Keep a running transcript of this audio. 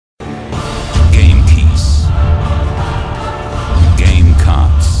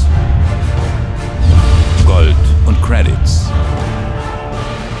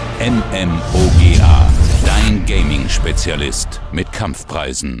MMOGA, dein Gaming-Spezialist mit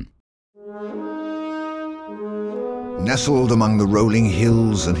Kampfpreisen. Nestled among the rolling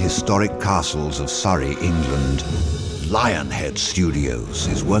hills and historic castles of Surrey, England, Lionhead Studios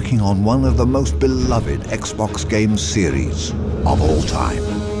is working on one of the most beloved Xbox game series of all time,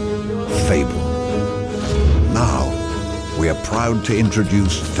 Fable. Now, we are proud to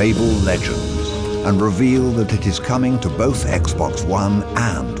introduce Fable Legends and reveal that it is coming to both Xbox One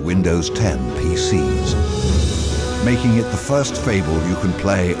and Windows 10 PCs, making it the first Fable you can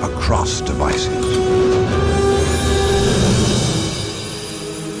play across devices.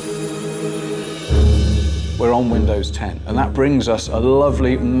 We're on Windows 10, and that brings us a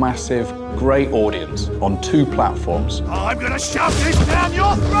lovely, massive, great audience on 2 platforms. I'm gonna shove this down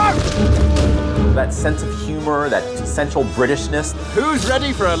your throat! That sense of humor, that essential Britishness. Who's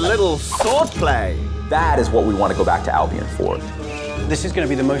ready for a little swordplay? That is what we want to go back to Albion for. This is going to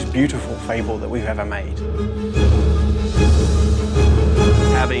be the most beautiful Fable that we've ever made.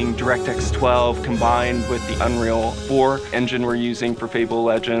 Having DirectX 12 combined with the Unreal 4 engine we're using for Fable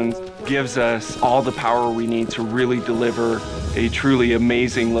Legends gives us all the power we need to really deliver a truly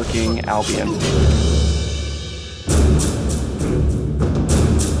amazing looking Albion.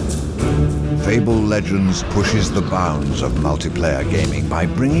 Fable Legends pushes the bounds of multiplayer gaming by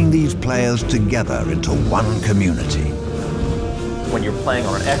bringing these players together into one community. When you're playing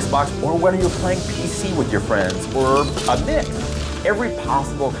on an Xbox, or whether you're playing PC with your friends, or a mix, every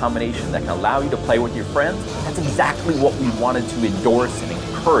possible combination that can allow you to play with your friends, that's exactly what we wanted to endorse and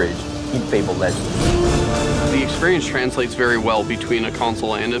encourage in Fable Legends. The experience translates very well between a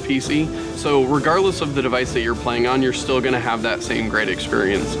console and a PC, so regardless of the device that you're playing on, you're still going to have that same great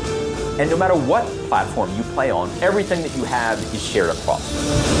experience. And no matter what platform you play on, everything that you have is shared across.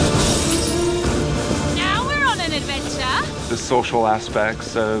 Now we're on an adventure. The social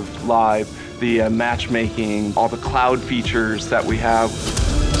aspects of live, the matchmaking, all the cloud features that we have,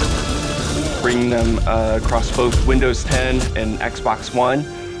 bringing them across both Windows 10 and Xbox One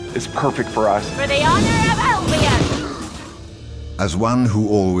is perfect for us. For the honor of Albion. As one who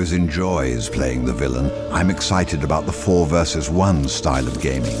always enjoys playing the villain, I'm excited about the 4 versus 1 style of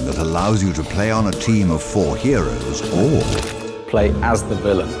gaming that allows you to play on a team of 4 heroes or Play as the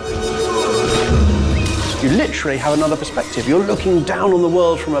villain. You literally have another perspective. You're looking down on the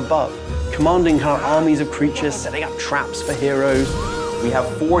world from above, commanding kind of armies of creatures, setting up traps for heroes. We have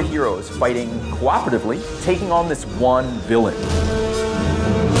 4 heroes fighting cooperatively, taking on this one villain.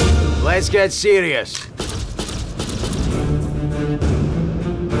 Let's get serious.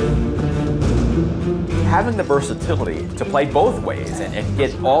 Having the versatility to play both ways and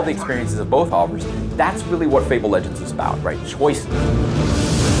get all the experiences of both offers, that's really what Fable Legends is about, right? Choice.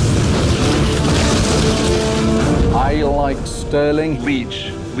 I like Sterling.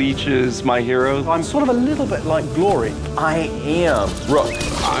 Leech. Leech is my hero. I'm sort of a little bit like Glory. I am Rook.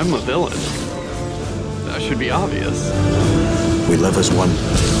 I'm a villain. That should be obvious. We live as one.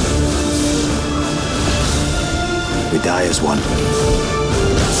 We die as one.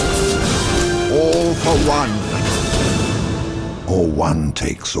 all for one, or one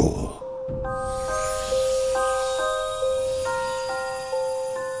takes all.